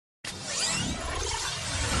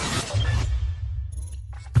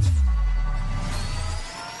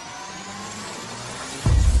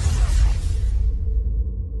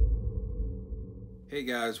Hey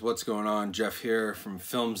guys, what's going on? Jeff here from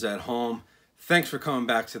Films at Home. Thanks for coming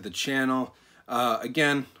back to the channel.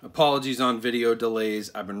 Again, apologies on video delays.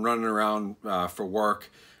 I've been running around for work.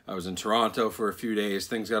 I was in Toronto for a few days.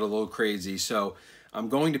 Things got a little crazy. So I'm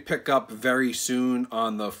going to pick up very soon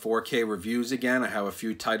on the 4K reviews again. I have a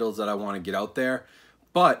few titles that I want to get out there.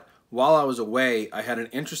 But while I was away, I had an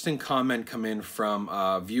interesting comment come in from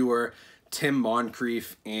viewer Tim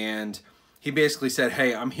Moncrief, and he basically said,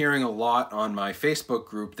 hey, I'm hearing a lot on my Facebook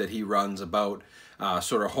group that he runs about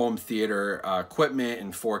sort of home theater equipment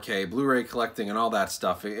and 4K Blu-ray collecting and all that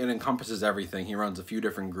stuff. It encompasses everything. He runs a few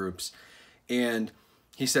different groups. And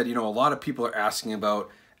he said, you know, a lot of people are asking about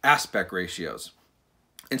aspect ratios.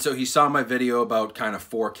 And so he saw my video about kind of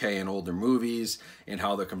 4K and older movies and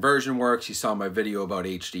how the conversion works. He saw my video about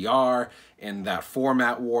HDR and that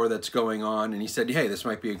format war that's going on. And he said, hey, this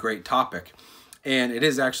might be a great topic. And it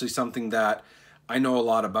is actually something that I know a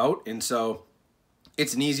lot about. And so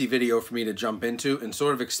it's an easy video for me to jump into and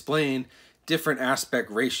sort of explain different aspect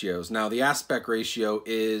ratios. Now, the aspect ratio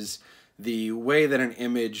is the way that an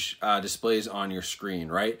image displays on your screen,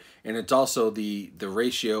 right? And it's also the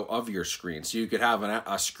ratio of your screen. So you could have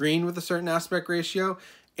a screen with a certain aspect ratio,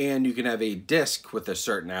 and you can have a disc with a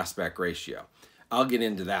certain aspect ratio. I'll get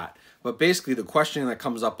into that. But basically, the question that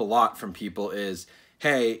comes up a lot from people is,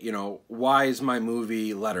 hey, you know, why is my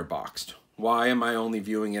movie letterboxed? Why am I only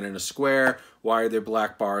viewing it in a square? Why are there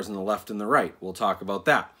black bars on the left and the right? We'll talk about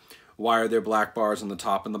that. Why are there black bars on the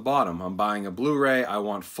top and the bottom? I'm buying a Blu-ray. I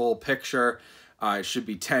want full picture. It should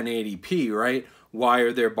be 1080p, right? Why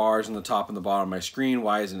are there bars on the top and the bottom of my screen?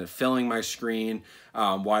 Why isn't it filling my screen?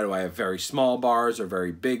 Why do I have very small bars or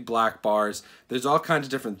very big black bars? There's all kinds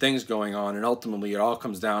of different things going on, and ultimately it all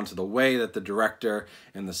comes down to the way that the director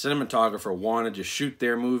and the cinematographer wanted to shoot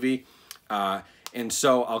their movie. And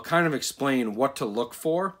so I'll kind of explain what to look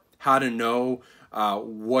for, how to know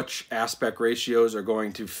which aspect ratios are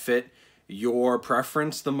going to fit your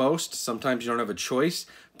preference the most. Sometimes you don't have a choice,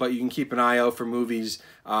 but you can keep an eye out for movies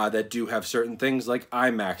that do have certain things like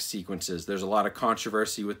IMAX sequences. There's a lot of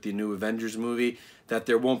controversy with the new Avengers movie that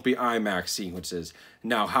there won't be IMAX sequences.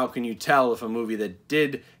 Now, how can you tell if a movie that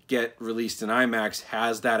did get released in IMAX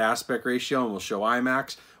has that aspect ratio and will show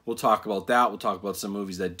IMAX? We'll talk about that. We'll talk about some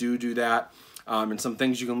movies that do that, and some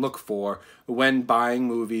things you can look for when buying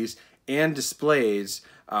movies and displays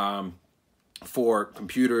for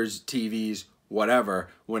computers, TVs, whatever,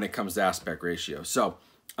 when it comes to aspect ratio. So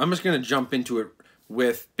I'm just going to jump into it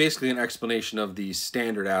with basically an explanation of these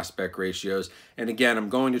standard aspect ratios. And again, I'm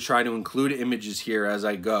going to try to include images here as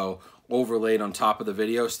I go, overlaid on top of the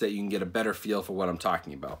video so that you can get a better feel for what I'm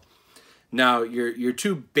talking about. Now, your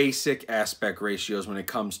two basic aspect ratios when it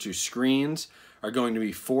comes to screens are going to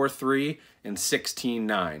be 4:3 and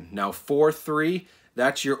 16:9. Now, 4:3,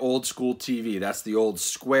 that's your old school TV. That's the old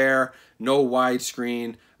square, no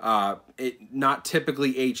widescreen, not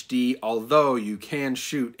typically HD, although you can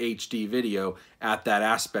shoot HD video at that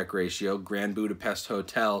aspect ratio. Grand Budapest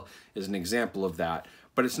Hotel is an example of that,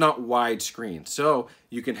 but it's not widescreen. So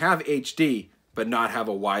you can have HD, but not have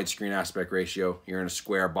a widescreen aspect ratio. You're in a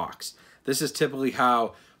square box. This is typically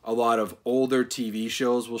how a lot of older TV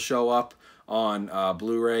shows will show up on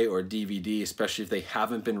Blu-ray or DVD, especially if they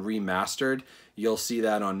haven't been remastered. You'll see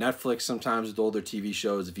that on Netflix sometimes with older TV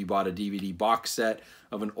shows. If you bought a DVD box set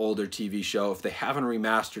of an older TV show, if they haven't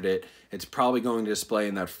remastered it, it's probably going to display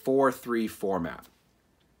in that 4:3 format.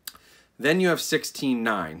 Then you have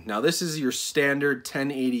 16:9. Now this is your standard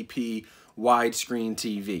 1080p widescreen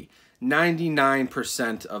TV.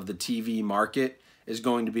 99% of the TV market is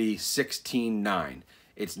going to be 16:9.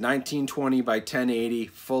 It's 1920 by 1080,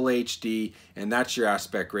 full HD, and that's your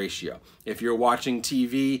aspect ratio. If you're watching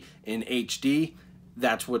TV in HD,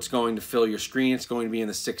 that's what's going to fill your screen. It's going to be in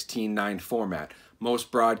the 16:9 format.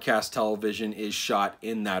 Most broadcast television is shot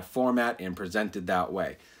in that format and presented that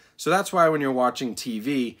way. So that's why when you're watching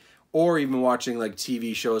TV, or even watching like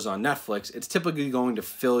TV shows on Netflix, it's typically going to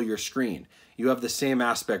fill your screen. You have the same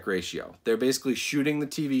aspect ratio. They're basically shooting the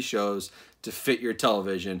TV shows to fit your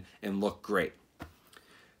television and look great.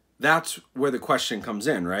 That's where the question comes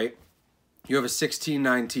in, right? You have a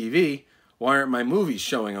 16:9 TV. Why aren't my movies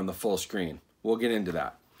showing on the full screen? We'll get into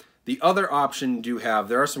that. The other option you do have,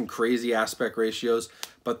 there are some crazy aspect ratios,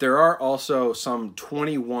 but there are also some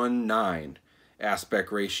 21:9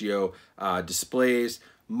 aspect ratio displays,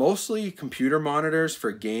 mostly computer monitors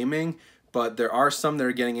for gaming, but there are some that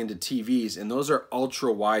are getting into TVs, and those are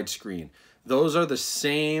ultra widescreen. Those are the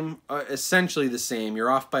same, essentially the same. You're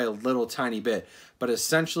off by a little tiny bit, but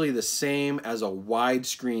essentially the same as a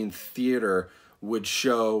widescreen theater would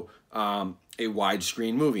show a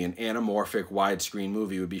widescreen movie. An anamorphic widescreen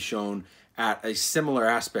movie would be shown at a similar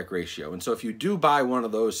aspect ratio. And so if you do buy one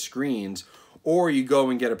of those screens, or you go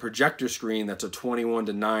and get a projector screen that's a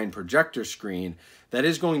 21:9 projector screen, that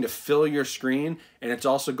is going to fill your screen, and it's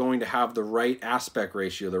also going to have the right aspect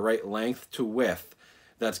ratio, the right length to width,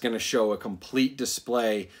 that's going to show a complete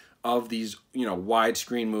display of these, you know,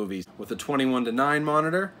 widescreen movies. With a 21:9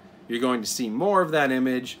 monitor, you're going to see more of that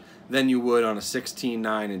image than you would on a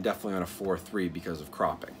 16:9 and definitely on a 4:3 because of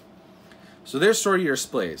cropping. So there's sort of your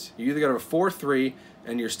displays. You either got a 4:3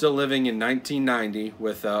 and you're still living in 1990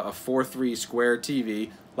 with a 4:3 square TV.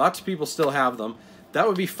 Lots of people still have them. That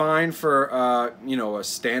would be fine for you know, a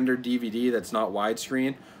standard DVD that's not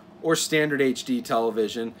widescreen or standard HD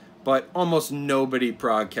television, but almost nobody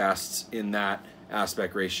broadcasts in that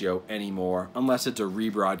aspect ratio anymore unless it's a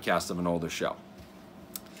rebroadcast of an older show.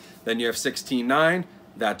 Then you have 16:9,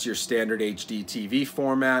 that's your standard HD TV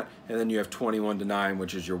format, and then you have 21:9,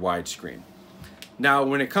 which is your widescreen. Now,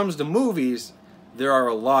 when it comes to movies, there are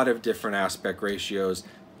a lot of different aspect ratios,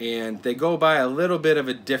 and they go by a little bit of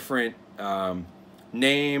a different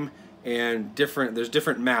name, and there's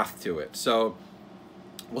different math to it. So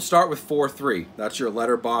we'll start with 4:3. That's your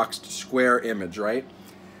letterboxed square image, right?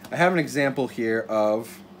 I have an example here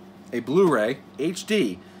of a Blu-ray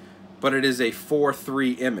HD, but it is a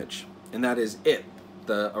 4:3 image, and that is it.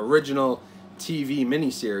 The original TV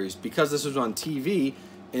miniseries, because this was on TV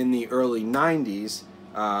in the early 90s,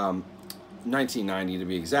 1990 to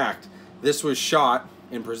be exact, this was shot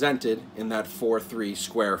and presented in that 4:3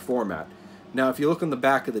 square format. Now, if you look on the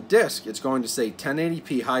back of the disc, it's going to say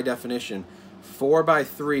 1080p high definition,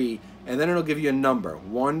 4:3, and then it'll give you a number,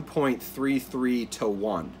 1.33 to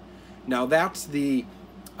 1. Now, that's the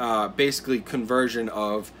basically conversion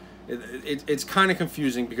of, it's kind of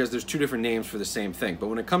confusing because there's two different names for the same thing. But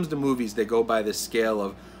when it comes to movies, they go by this scale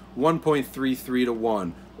of 1.33 to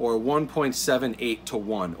 1, or 1.78 to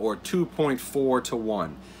 1, or 2.4 to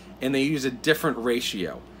 1. And they use a different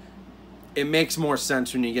ratio. It makes more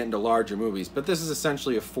sense when you get into larger movies, but this is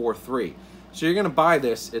essentially a 4:3. So you're going to buy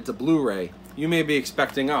this, it's a Blu-ray. You may be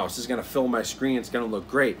expecting, oh, this is going to fill my screen, it's going to look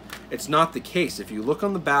great. It's not the case. If you look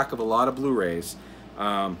on the back of a lot of Blu-rays,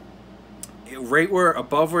 right where,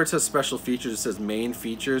 above where it says special features, it says main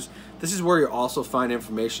features. This is where you'll also find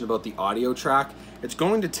information about the audio track. It's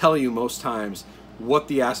going to tell you most times what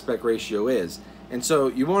the aspect ratio is. And so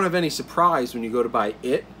you won't have any surprise when you go to buy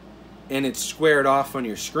it and it's squared off on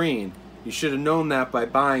your screen. You should have known that by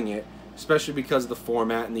buying it, especially because of the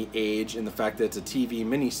format and the age and the fact that it's a TV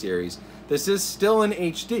miniseries. This is still an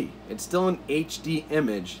HD. It's still an HD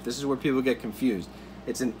image. This is where people get confused.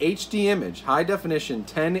 It's an HD image, high definition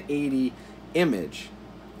 1080 image,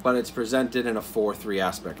 but it's presented in a 4:3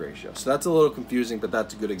 aspect ratio. So that's a little confusing, but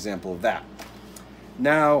that's a good example of that.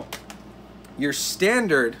 Now, your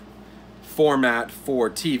standard format for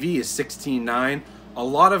TV is 16:9. A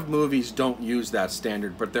lot of movies don't use that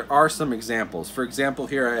standard, but there are some examples. For example,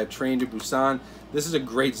 here I have Train to Busan. This is a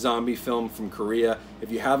great zombie film from Korea. If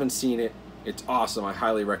you haven't seen it, it's awesome. I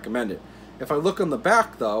highly recommend it. If I look on the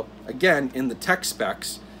back, though, again, in the tech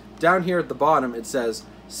specs, down here at the bottom, it says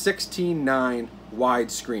 16:9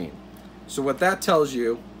 widescreen. So what that tells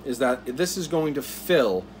you is that this is going to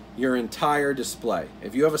fill your entire display.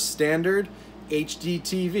 If you have a standard HD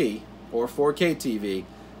TV or 4K TV,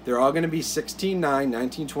 they're all going to be 16:9,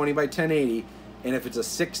 1920 by 1080, and if it's a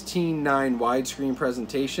 16:9 widescreen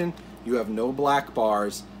presentation, you have no black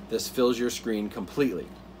bars. This fills your screen completely.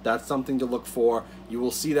 That's something to look for. You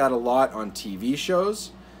will see that a lot on TV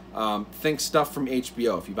shows. Think stuff from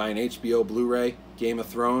HBO. If you buy an HBO Blu-ray, Game of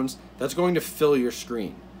Thrones, that's going to fill your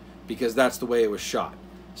screen because that's the way it was shot.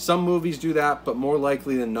 Some movies do that, but more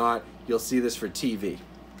likely than not, you'll see this for TV.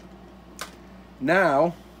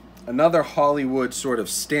 Now, another Hollywood sort of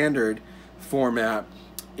standard format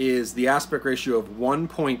is the aspect ratio of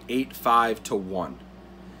 1.85 to 1.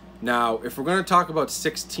 Now, if we're going to talk about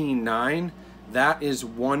 16:9, that is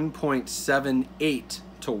 1.78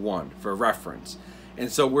 to 1 for reference.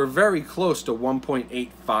 And so we're very close to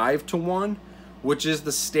 1.85 to 1, which is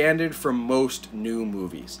the standard for most new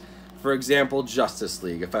movies. For example, Justice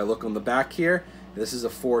League. If I look on the back here, this is a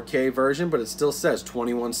 4K version, but it still says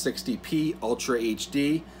 2160p Ultra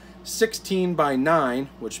HD, 16:9,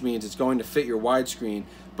 which means it's going to fit your widescreen,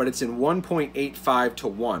 but it's in 1.85 to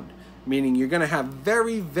 1, meaning you're going to have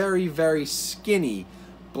very, very, very skinny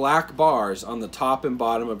black bars on the top and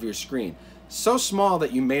bottom of your screen. So small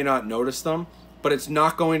that you may not notice them, but it's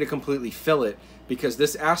not going to completely fill it because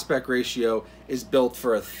this aspect ratio is built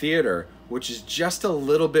for a theater, which is just a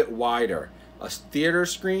little bit wider. A theater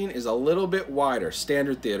screen is a little bit wider,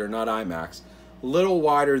 standard theater, not IMAX, a little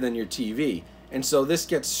wider than your TV. And so this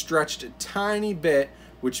gets stretched a tiny bit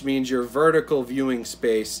which means your vertical viewing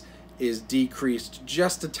space is decreased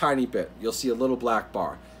just a tiny bit. You'll see a little black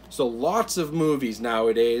bar. So lots of movies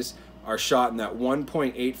nowadays are shot in that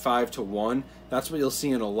 1.85 to 1. That's what you'll see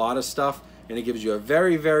in a lot of stuff, and it gives you a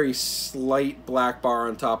very, very slight black bar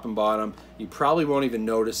on top and bottom. You probably won't even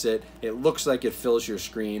notice it. It looks like it fills your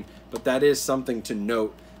screen, but that is something to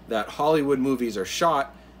note, that Hollywood movies are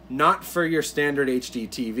shot not for your standard HD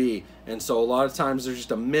TV, and so a lot of times there's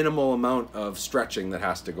just a minimal amount of stretching that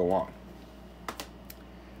has to go on.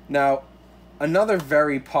 Now, another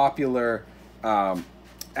very popular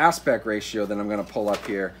aspect ratio that I'm going to pull up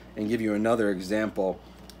here and give you another example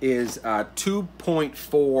is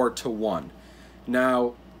 2.4 to 1.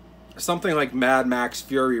 Now, something like Mad Max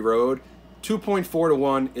Fury Road, 2.4 to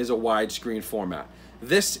 1 is a widescreen format.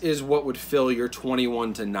 This is what would fill your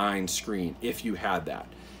 21 to 9 screen if you had that.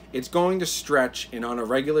 It's going to stretch, and on a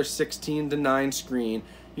regular 16 to 9 screen,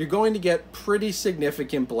 you're going to get pretty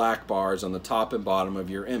significant black bars on the top and bottom of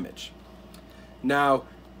your image. Now,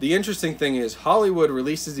 the interesting thing is Hollywood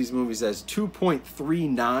releases these movies as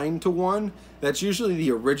 2.39 to 1. That's usually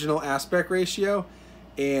the original aspect ratio.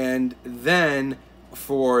 And then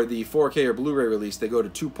for the 4K or Blu-ray release, they go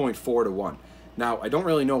to 2.4 to 1. Now, I don't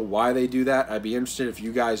really know why they do that. I'd be interested if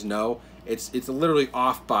you guys know. It's literally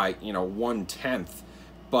off by, 1/10.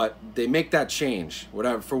 But they make that change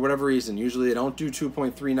for whatever reason. Usually they don't do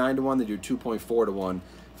 2.39 to 1, they do 2.4 to 1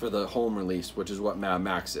 for the home release, which is what Mad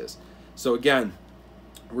Max is. So again,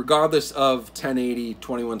 regardless of 1080,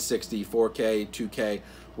 2160, 4K, 2K,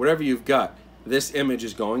 whatever you've got, this image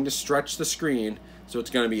is going to stretch the screen, so it's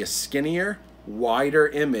going to be a skinnier, wider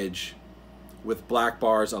image with black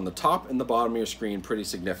bars on the top and the bottom of your screen, pretty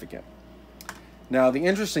significant. Now, the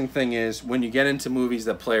interesting thing is when you get into movies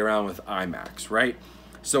that play around with IMAX, right?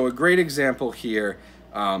 So a great example here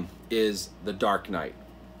is The Dark Knight.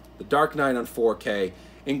 The Dark Knight on 4K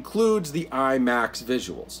includes the IMAX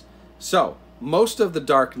visuals. So most of The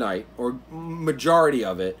Dark Knight, or majority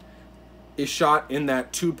of it, is shot in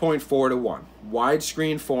that 2.4 to 1.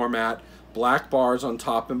 Widescreen format, black bars on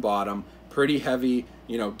top and bottom, pretty heavy,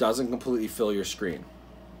 doesn't completely fill your screen.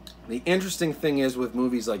 The interesting thing is with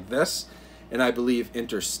movies like this, and I believe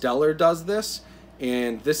Interstellar does this,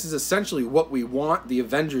 and this is essentially what we want the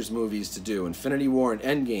Avengers movies to do, Infinity War and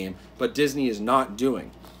Endgame, but Disney is not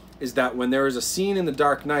doing, is that when there is a scene in The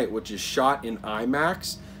Dark Knight which is shot in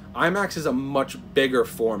IMAX, IMAX is a much bigger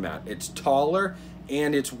format. It's taller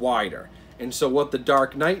and it's wider. And so what the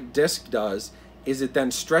Dark Knight disc does is it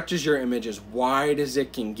then stretches your image as wide as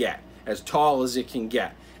it can get, as tall as it can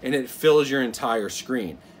get, and it fills your entire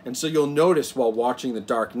screen. And so you'll notice while watching The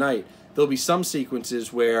Dark Knight, there'll be some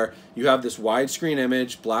sequences where you have this widescreen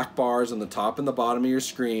image, black bars on the top and the bottom of your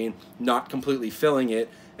screen, not completely filling it,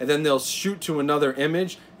 and then they'll shoot to another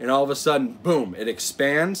image, and all of a sudden, boom, it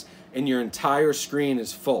expands, and your entire screen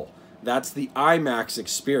is full. That's the IMAX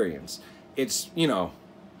experience. It's,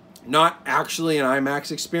 not actually an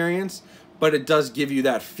IMAX experience, but it does give you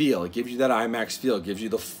that feel. It gives you that IMAX feel. It gives you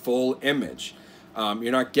the full image.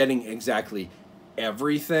 You're not getting exactly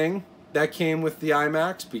everything that came with the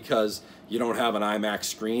IMAX because you don't have an IMAX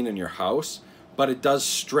screen in your house, but it does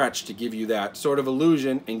stretch to give you that sort of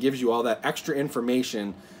illusion and gives you all that extra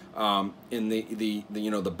information in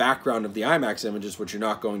the background of the IMAX images, which you're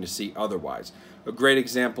not going to see otherwise. A great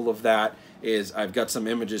example of that is I've got some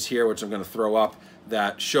images here which I'm going to throw up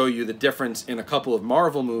that show you the difference in a couple of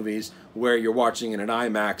Marvel movies where you're watching it in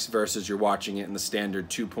IMAX versus you're watching it in the standard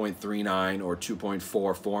 2.39 or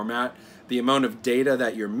 2.4 format. The amount of data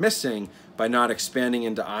that you're missing by not expanding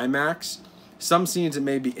into IMAX, some scenes it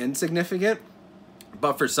may be insignificant,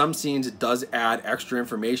 but for some scenes it does add extra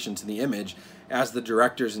information to the image as the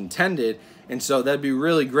directors intended, and so that'd be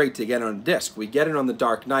really great to get on a disc. We get it on The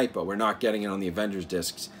Dark Knight, but we're not getting it on the Avengers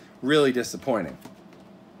discs. Really disappointing.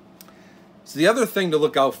 So the other thing to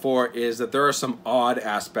look out for is that there are some odd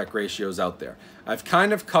aspect ratios out there. I've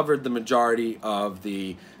kind of covered the majority of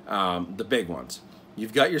the big ones.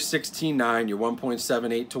 You've got your 16:9, your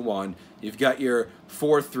 1.78 to 1. You've got your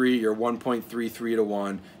 4:3, your 1.33 to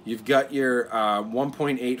 1. You've got your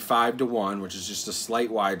 1.85 to 1, which is just a slight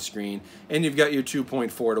widescreen. And you've got your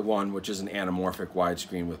 2.4 to 1, which is an anamorphic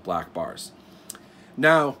widescreen with black bars.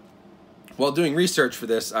 Now, while doing research for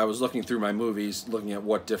this, I was looking through my movies, looking at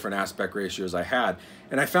what different aspect ratios I had,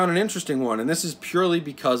 and I found an interesting one, and this is purely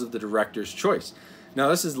because of the director's choice. Now,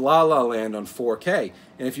 this is La La Land on 4K,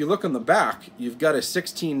 and if you look on the back, you've got a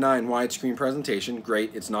 16:9 widescreen presentation.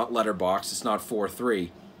 Great, it's not letterbox, it's not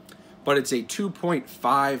 4:3, but it's a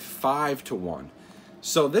 2.55 to 1.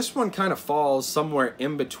 So this one kind of falls somewhere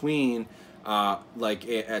in between like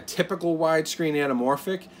a typical widescreen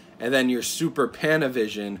anamorphic and then your Super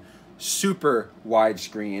Panavision super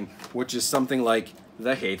widescreen, which is something like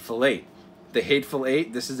the Hateful Eight. The Hateful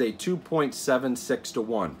Eight, this is a 2.76 to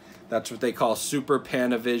 1. That's what they call Super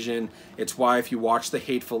Panavision. It's why if you watch the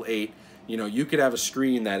Hateful Eight, you know, you could have a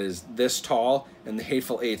screen that is this tall, and the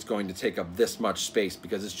Hateful Eight's going to take up this much space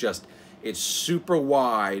because it's super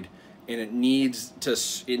wide, and it needs to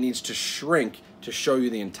shrink to show you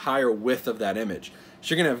the entire width of that image.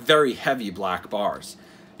 So you're gonna have very heavy black bars.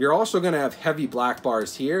 You're also gonna have heavy black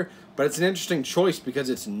bars here, but it's an interesting choice because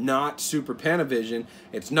it's not Super Panavision,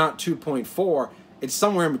 it's not 2.4, it's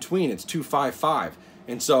somewhere in between, it's 2.55.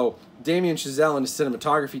 And so Damien Chazelle and his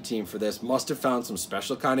cinematography team for this must have found some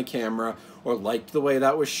special kind of camera or liked the way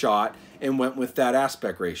that was shot and went with that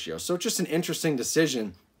aspect ratio. So it's just an interesting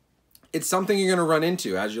decision. It's something you're going to run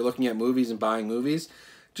into as you're looking at movies and buying movies.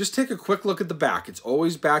 Just take a quick look at the back. It's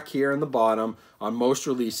always back here in the bottom on most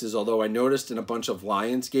releases, although I noticed in a bunch of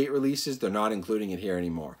Lionsgate releases, they're not including it here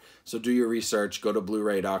anymore. So do your research, go to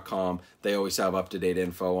Blu-ray.com. They always have up-to-date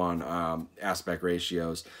info on aspect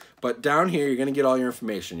ratios. But down here, you're going to get all your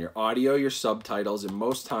information, your audio, your subtitles, and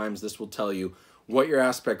most times this will tell you what your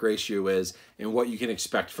aspect ratio is and what you can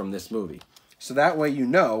expect from this movie. So that way you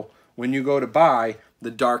know when you go to buy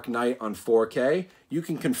The Dark Knight on 4K, you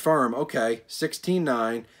can confirm, okay,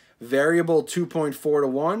 16:9, variable 2.4 to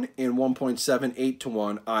 1 and 1.78 to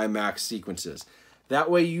 1 IMAX sequences. That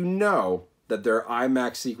way you know that there are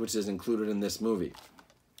IMAX sequences included in this movie.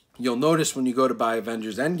 You'll notice when you go to buy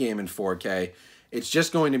Avengers Endgame in 4K, it's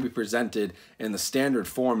just going to be presented in the standard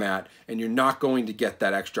format, and you're not going to get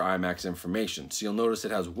that extra IMAX information. So you'll notice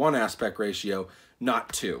it has one aspect ratio,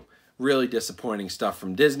 not two. Really disappointing stuff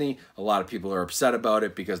from Disney. A lot of people are upset about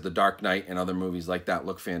it because The Dark Knight and other movies like that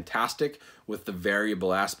look fantastic with the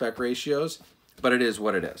variable aspect ratios, but it is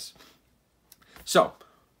what it is. So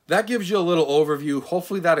that gives you a little overview.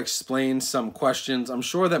 Hopefully that explains some questions. I'm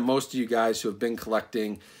sure that most of you guys who have been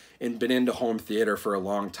collecting and been into home theater for a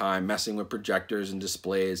long time, messing with projectors and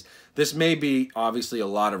displays, this may be obviously a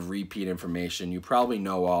lot of repeat information. You probably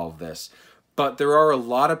know all of this. But there are a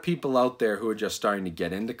lot of people out there who are just starting to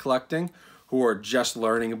get into collecting, who are just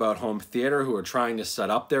learning about home theater, who are trying to set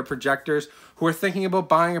up their projectors, who are thinking about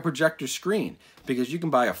buying a projector screen. Because you can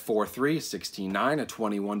buy a 4.3, 16:9, a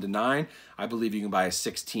 21:9. I believe you can buy a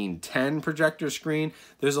 16:10 projector screen.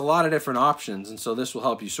 There's a lot of different options, and so this will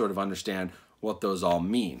help you sort of understand what those all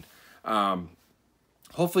mean.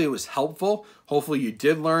 Hopefully it was helpful. Hopefully you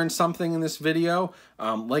did learn something in this video.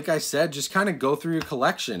 Like I said, just kind of go through your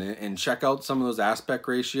collection and check out some of those aspect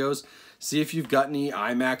ratios. See if you've got any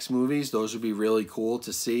IMAX movies. Those would be really cool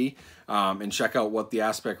to see. And check out what the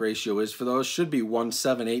aspect ratio is for those. Should be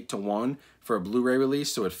 1.78 to 1 for a Blu-ray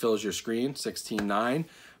release, so it fills your screen, 16:9.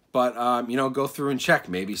 But, you know, go through and check.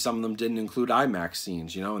 Maybe some of them didn't include IMAX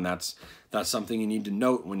scenes, you know, and that's something you need to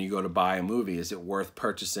note when you go to buy a movie. Is it worth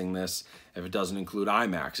purchasing this if it doesn't include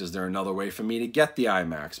IMAX? Is there another way for me to get the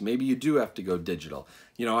IMAX? Maybe you do have to go digital.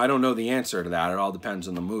 You know, I don't know the answer to that. It all depends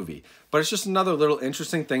on the movie. But it's just another little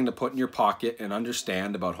interesting thing to put in your pocket and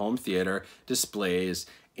understand about home theater, displays,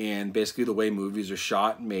 and basically the way movies are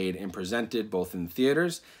shot, made, and presented both in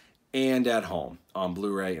theaters and at home on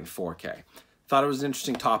Blu-ray and 4K. Thought it was an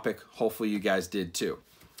interesting topic. Hopefully you guys did too.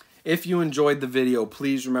 If you enjoyed the video,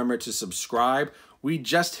 please remember to subscribe. We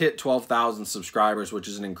just hit 12,000 subscribers, which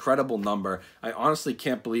is an incredible number. I honestly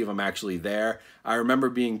can't believe I'm actually there. I remember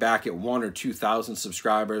being back at 1,000 or 2,000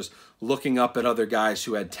 subscribers, looking up at other guys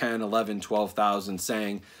who had 10, 11, 12,000,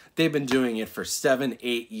 saying they've been doing it for 7,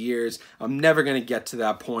 8 years. I'm never going to get to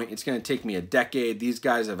that point. It's going to take me a decade. These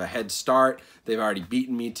guys have a head start. They've already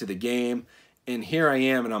beaten me to the game. And here I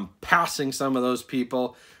am, and I'm passing some of those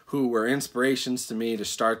people who were inspirations to me to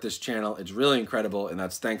start this channel. It's really incredible, and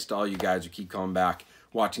that's thanks to all you guys who keep coming back,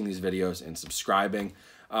 watching these videos, and subscribing.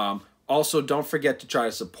 Also, don't forget to try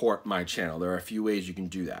to support my channel. There are a few ways you can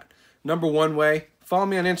do that. Number one way, follow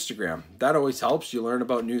me on Instagram. That always helps. You learn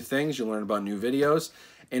about new things. You learn about new videos,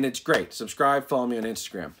 and it's great. Subscribe, follow me on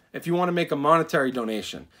Instagram. If you want to make a monetary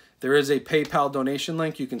donation, there is a PayPal donation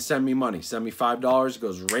link. You can send me money. Send me $5. It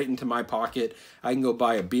goes right into my pocket. I can go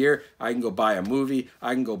buy a beer. I can go buy a movie.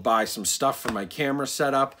 I can go buy some stuff for my camera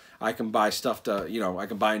setup. I can buy stuff to, you know, I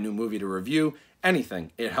can buy a new movie to review.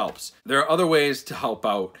 Anything. It helps. There are other ways to help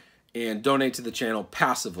out and donate to the channel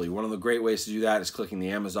passively. One of the great ways to do that is clicking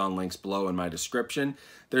the Amazon links below in my description.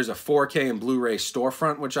 There's a 4K and Blu-ray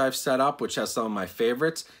storefront which I've set up, which has some of my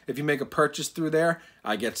favorites. If you make a purchase through there,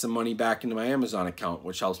 I get some money back into my Amazon account,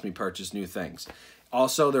 which helps me purchase new things.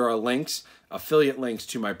 Also, there are links, affiliate links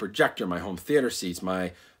to my projector, my home theater seats,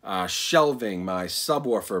 my shelving, my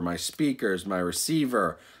subwoofer, my speakers, my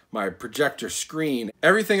receiver, my projector screen.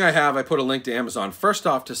 Everything I have, I put a link to Amazon. First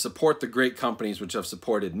off, to support the great companies which have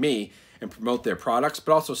supported me and promote their products.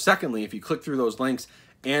 But also secondly, if you click through those links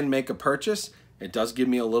and make a purchase, it does give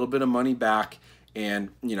me a little bit of money back. And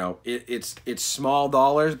you know, it's small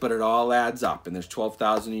dollars, but it all adds up. And there's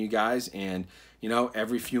 12,000 of you guys, and you know,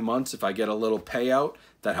 every few months, if I get a little payout,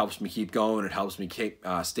 that helps me keep going. It helps me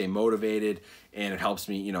stay motivated, and it helps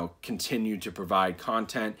me, you know, continue to provide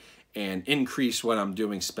content and increase what I'm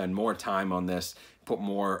doing. Spend more time on this, put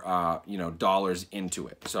more, you know, dollars into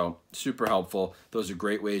it. So super helpful. Those are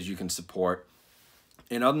great ways you can support.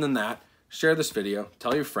 And other than that, share this video,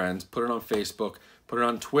 tell your friends, put it on Facebook, put it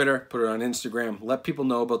on Twitter, put it on Instagram. Let people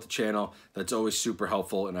know about the channel. That's always super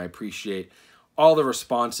helpful, and I appreciate all the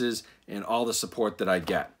responses and all the support that I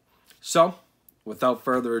get. So, without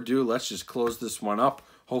further ado, let's just close this one up.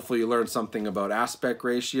 Hopefully you learned something about aspect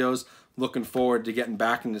ratios. Looking forward to getting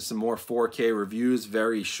back into some more 4K reviews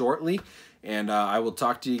very shortly, and I will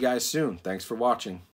talk to you guys soon. Thanks for watching.